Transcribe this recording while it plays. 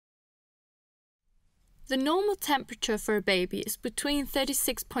The normal temperature for a baby is between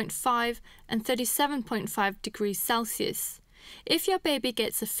 36.5 and 37.5 degrees Celsius. If your baby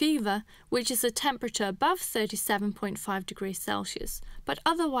gets a fever, which is a temperature above 37.5 degrees Celsius, but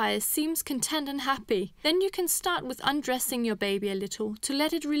otherwise seems content and happy, then you can start with undressing your baby a little to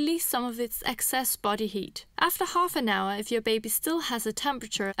let it release some of its excess body heat. After half an hour, if your baby still has a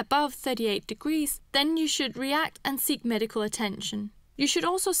temperature above 38 degrees, then you should react and seek medical attention. You should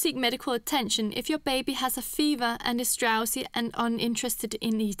also seek medical attention if your baby has a fever and is drowsy and uninterested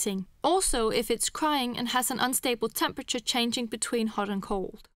in eating. Also, if it's crying and has an unstable temperature changing between hot and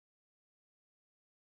cold.